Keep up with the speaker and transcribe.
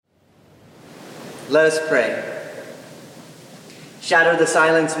Let us pray. Shatter the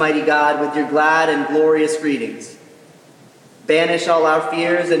silence, mighty God, with your glad and glorious greetings. Banish all our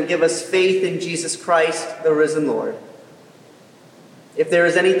fears and give us faith in Jesus Christ, the risen Lord. If there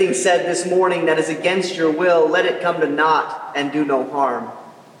is anything said this morning that is against your will, let it come to naught and do no harm.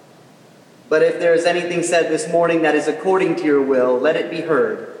 But if there is anything said this morning that is according to your will, let it be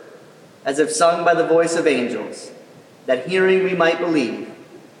heard, as if sung by the voice of angels, that hearing we might believe,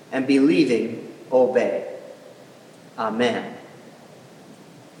 and believing obey. Amen.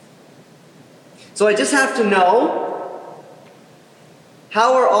 So I just have to know,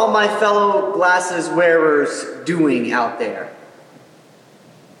 how are all my fellow glasses wearers doing out there?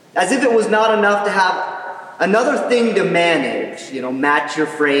 As if it was not enough to have another thing to manage, match your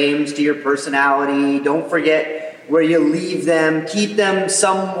frames to your personality, don't forget where you leave them, keep them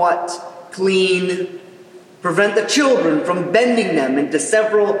somewhat clean, prevent the children from bending them into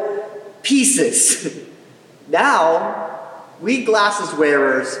several pieces. Now, we glasses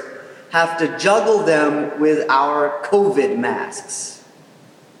wearers have to juggle them with our COVID masks.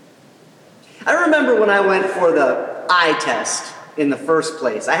 I remember when I went for the eye test in the first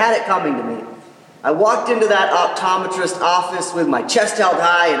place. I had it coming to me. I walked into that optometrist office with my chest held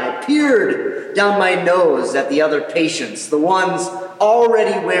high, and I peered down my nose at the other patients, the ones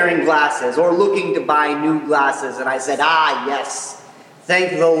already wearing glasses or looking to buy new glasses, and I said, yes.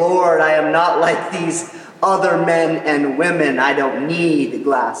 Thank the Lord, I am not like these other men and women. I don't need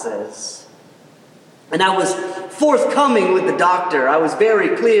glasses. And I was forthcoming with the doctor. I was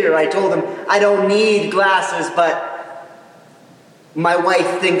very clear. I told him, I don't need glasses, but my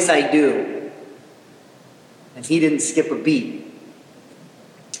wife thinks I do. And he didn't skip a beat.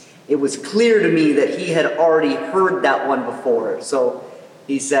 It was clear to me that he had already heard that one before. So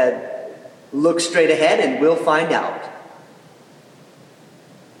he said, look straight ahead and we'll find out.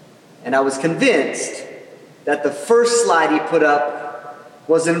 And I was convinced that the first slide he put up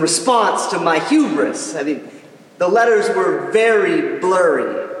was in response to my hubris. The letters were very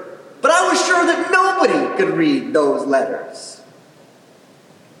blurry, but I was sure that nobody could read those letters.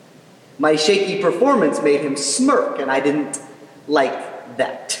 My shaky performance made him smirk, and I didn't like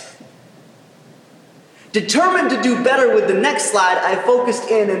that. Determined to do better with the next slide, I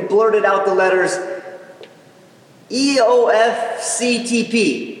focused in and blurted out the letters EOFCTP.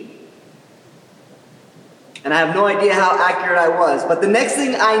 And I have no idea how accurate I was. But the next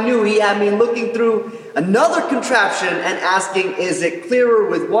thing I knew, he had me looking through another contraption and asking, is it clearer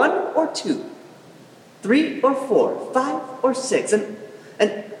with 1 or 2? 3 or 4? 5 or 6?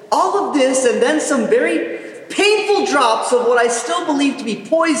 And all of this, and then some very painful drops of what I still believe to be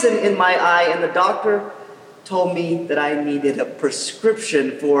poison in my eye. And the doctor told me that I needed a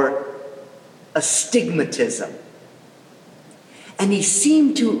prescription for astigmatism. And he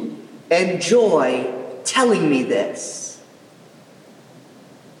seemed to enjoy telling me this.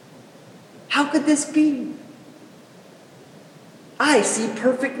 How could this be? I see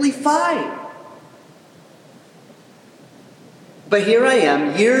perfectly fine. But here I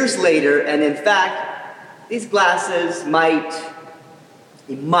am, years later, and in fact, these glasses might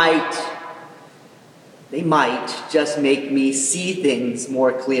just make me see things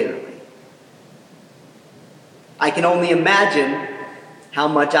more clearly. I can only imagine how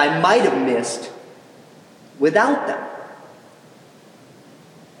much I might have missed without them.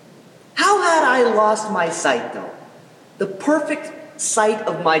 How had I lost my sight, though? The perfect sight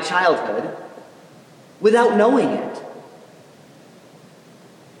of my childhood, without knowing it.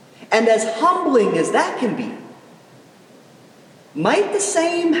 And as humbling as that can be, might the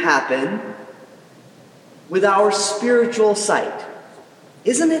same happen with our spiritual sight?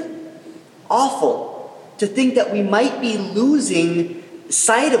 Isn't it awful to think that we might be losing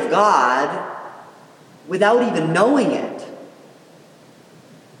sight of God without even knowing it?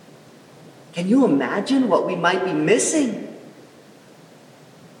 Can you imagine what we might be missing?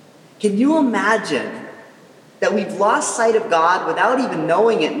 Can you imagine that we've lost sight of God without even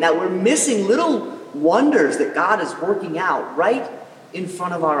knowing it, and that we're missing little wonders that God is working out right in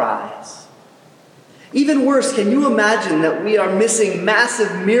front of our eyes? Even worse, can you imagine that we are missing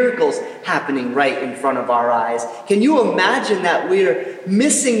massive miracles happening right in front of our eyes? Can you imagine that we're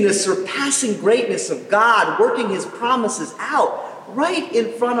missing the surpassing greatness of God working his promises out right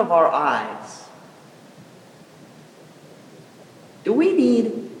in front of our eyes? Do we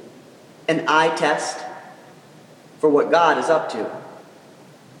need an eye test for what God is up to?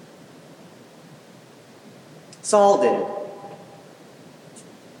 Saul did.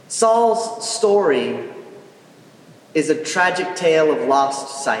 Saul's story is a tragic tale of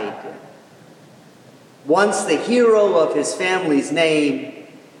lost sight. Once the hero of his family's name,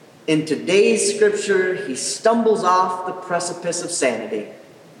 in today's scripture, he stumbles off the precipice of sanity.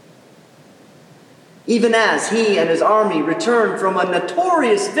 Even as he and his army return from a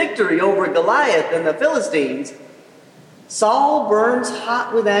notorious victory over Goliath and the Philistines, Saul burns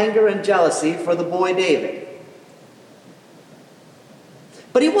hot with anger and jealousy for the boy David.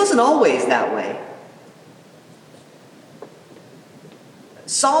 But he wasn't always that way.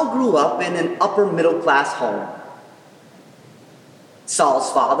 Saul grew up in an upper middle class home.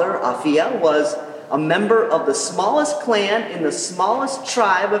 Saul's father, Aphiah, was a member of the smallest clan in the smallest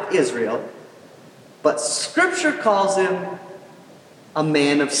tribe of Israel, but Scripture calls him a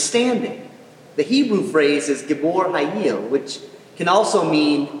man of standing. The Hebrew phrase is Gibor Hayil, which can also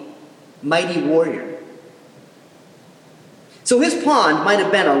mean mighty warrior. So his pond might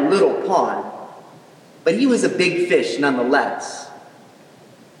have been a little pond, but he was a big fish nonetheless.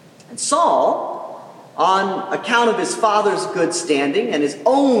 And Saul, on account of his father's good standing and his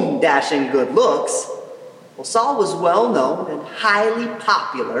own dashing good looks, well, Saul was well known and highly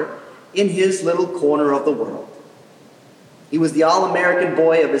popular in his little corner of the world. He was the all-American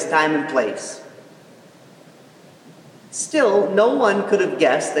boy of his time and place. Still, no one could have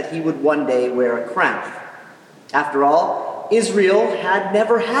guessed that he would one day wear a crown. After all, Israel had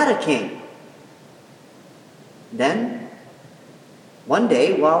never had a king. Then, one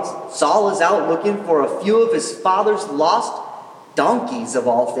day, while Saul is out looking for a few of his father's lost donkeys of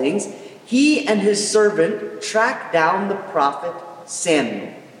all things, he and his servant track down the prophet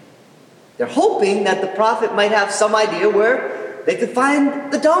Samuel. They're hoping that the prophet might have some idea where they could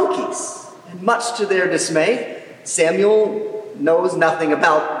find the donkeys. And much to their dismay, Samuel knows nothing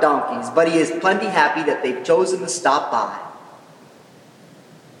about donkeys, but he is plenty happy that they've chosen to stop by.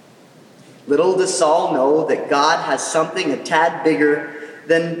 Little does Saul know that God has something a tad bigger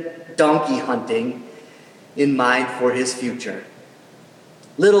than donkey hunting in mind for his future.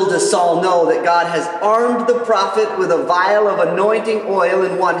 Little does Saul know that God has armed the prophet with a vial of anointing oil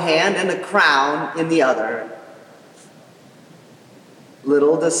in one hand and a crown in the other.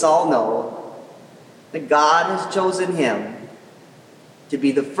 Little does Saul know that God has chosen him to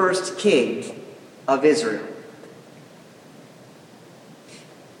be the first king of Israel.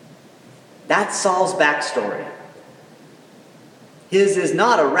 That's Saul's backstory. His is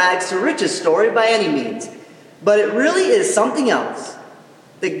not a rags to riches story by any means, but it really is something else.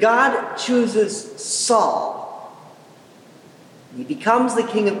 That God chooses Saul. He becomes the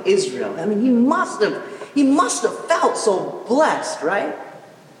king of Israel. I mean, he must have felt so blessed, right?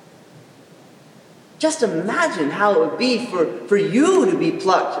 Just imagine how it would be for you to be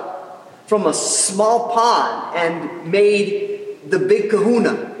plucked from a small pond and made the big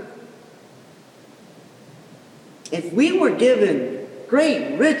kahuna. If we were given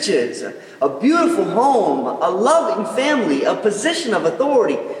great riches, a beautiful home, a loving family, a position of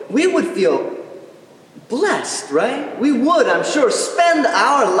authority, we would feel blessed, right? We would, I'm sure, spend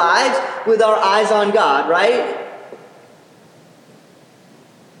our lives with our eyes on God, right?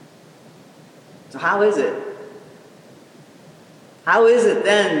 So how is it? How is it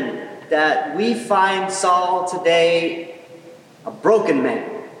then that we find Saul today a broken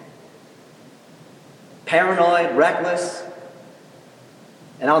man? Paranoid, reckless,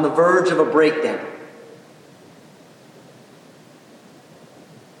 and on the verge of a breakdown.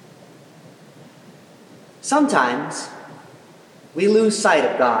 Sometimes we lose sight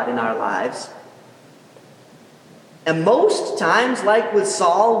of God in our lives. And most times, like with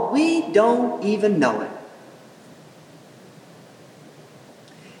Saul, we don't even know it.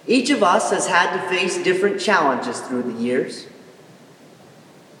 Each of us has had to face different challenges through the years.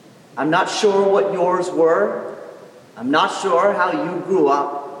 I'm not sure what yours were. I'm not sure how you grew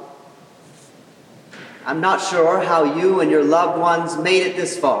up. I'm not sure how you and your loved ones made it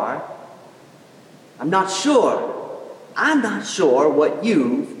this far. I'm not sure what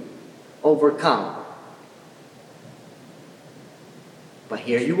you've overcome. But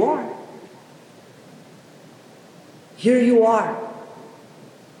here you are. Here you are.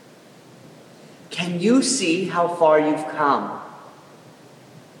 Can you see how far you've come?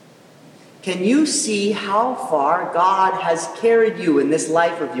 Can you see how far God has carried you in this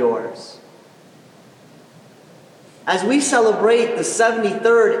life of yours? As we celebrate the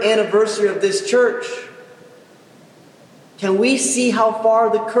 73rd anniversary of this church, can we see how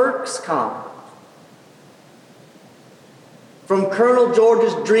far the Kirks come? From Colonel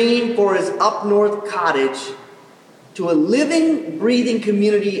George's dream for his up north cottage to a living, breathing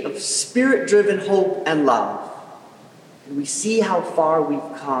community of spirit-driven hope and love. Can we see how far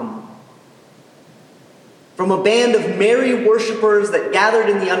we've come? From a band of merry worshipers that gathered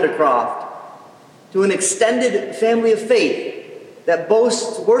in the Undercroft to an extended family of faith that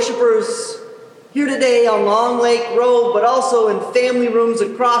boasts worshipers here today on Long Lake Road, but also in family rooms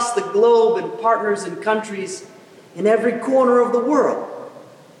across the globe and partners in countries in every corner of the world?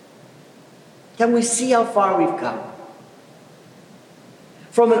 Can we see how far we've come?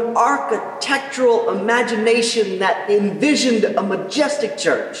 From an architectural imagination that envisioned a majestic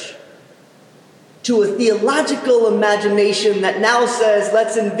church to a theological imagination that now says,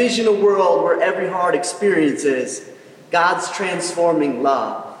 let's envision a world where every heart experiences God's transforming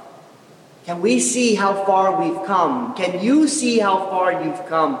love. Can we see how far we've come? Can you see how far you've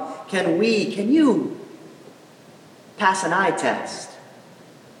come? Can you pass an eye test?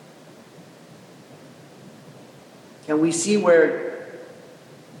 Can we see where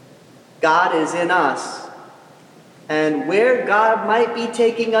God is in us and where God might be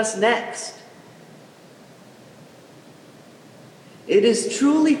taking us next? It is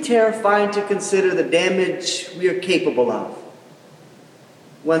truly terrifying to consider the damage we are capable of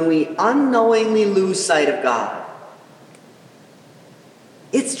when we unknowingly lose sight of God.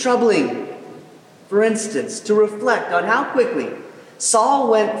 It's troubling, for instance, to reflect on how quickly Saul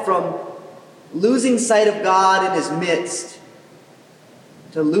went from losing sight of God in his midst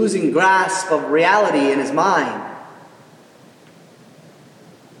to losing grasp of reality in his mind.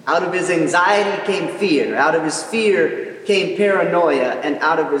 Out of his anxiety came fear. Out of his fear came paranoia. And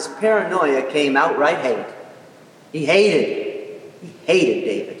out of his paranoia came outright hate. He hated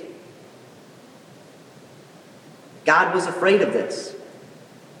David. God was afraid of this.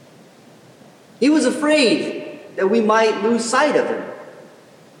 He was afraid that we might lose sight of him.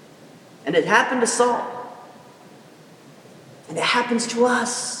 And it happened to Saul. And it happens to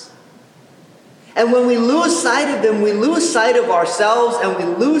us. And when we lose sight of them, we lose sight of ourselves and we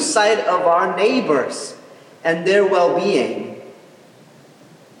lose sight of our neighbors and their well-being.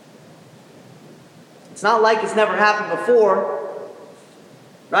 It's not like it's never happened before,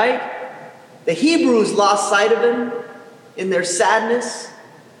 right? The Hebrews lost sight of him in their sadness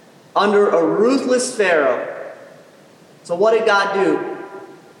under a ruthless Pharaoh. So what did God do?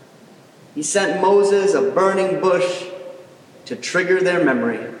 He sent Moses a burning bush to trigger their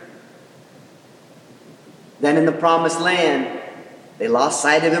memory. Then in the promised land, they lost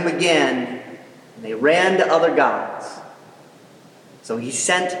sight of him again, and they ran to other gods. So he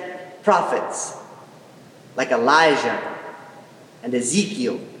sent prophets like Elijah and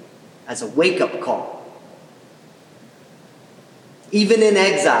Ezekiel as a wake-up call. Even in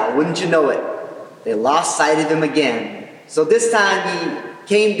exile, wouldn't you know it, they lost sight of him again. So this time he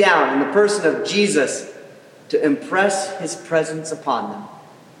came down in the person of Jesus to impress his presence upon them.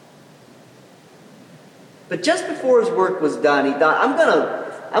 But just before his work was done, he thought,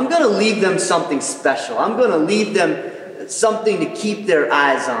 I'm gonna leave them something special. I'm gonna leave them something to keep their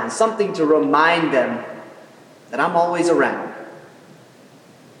eyes on, something to remind them that I'm always around.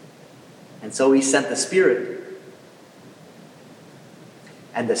 And so he sent the Spirit.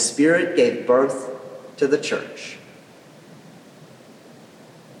 And the Spirit gave birth to the church.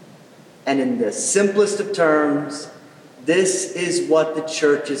 And in the simplest of terms, this is what the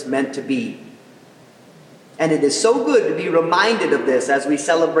church is meant to be. And it is so good to be reminded of this as we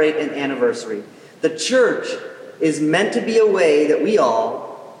celebrate an anniversary. The church is meant to be a way that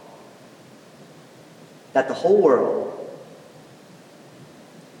that the whole world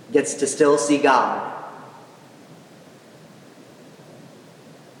gets to still see God.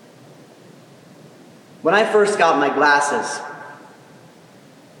 When I first got my glasses,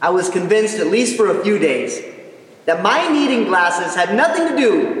 I was convinced, at least for a few days, that my needing glasses had nothing to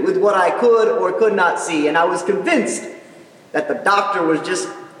do with what I could or could not see. And I was convinced that the doctor was just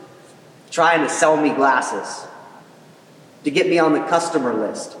trying to sell me glasses to get me on the customer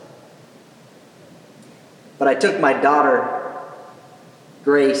list. But I took my daughter,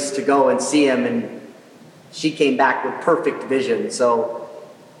 Grace, to go and see him, and she came back with perfect vision. So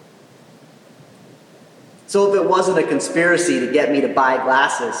if it wasn't a conspiracy to get me to buy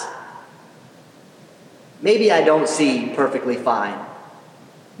glasses, maybe I don't see perfectly fine.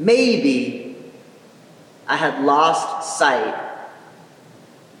 Maybe I had lost sight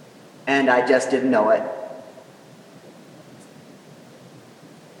and I just didn't know it.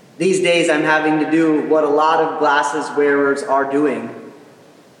 These days I'm having to do what a lot of glasses wearers are doing,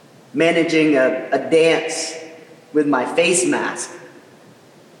 managing a dance with my face mask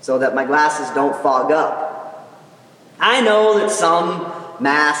so that my glasses don't fog up. I know that some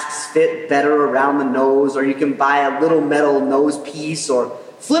masks fit better around the nose, or you can buy a little metal nose piece or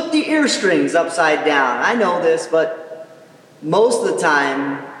flip the ear strings upside down. I know this, but most of the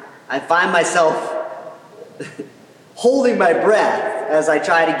time I find myself holding my breath as I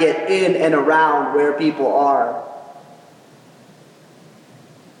try to get in and around where people are.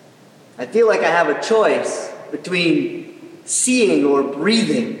 I feel like I have a choice between seeing or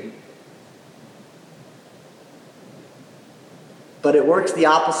breathing. But it works the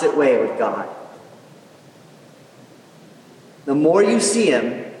opposite way with God. The more you see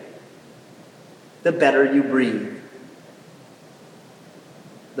him, the better you breathe.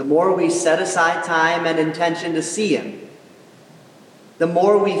 The more we set aside time and intention to see him, the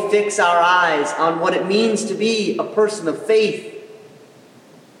more we fix our eyes on what it means to be a person of faith,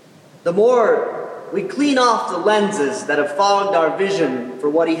 the more we clean off the lenses that have fogged our vision for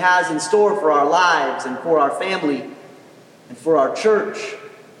what he has in store for our lives and for our family and for our church,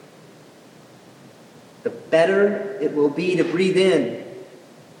 the better it will be to breathe in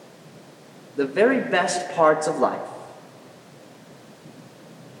the very best parts of life.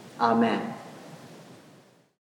 Amen.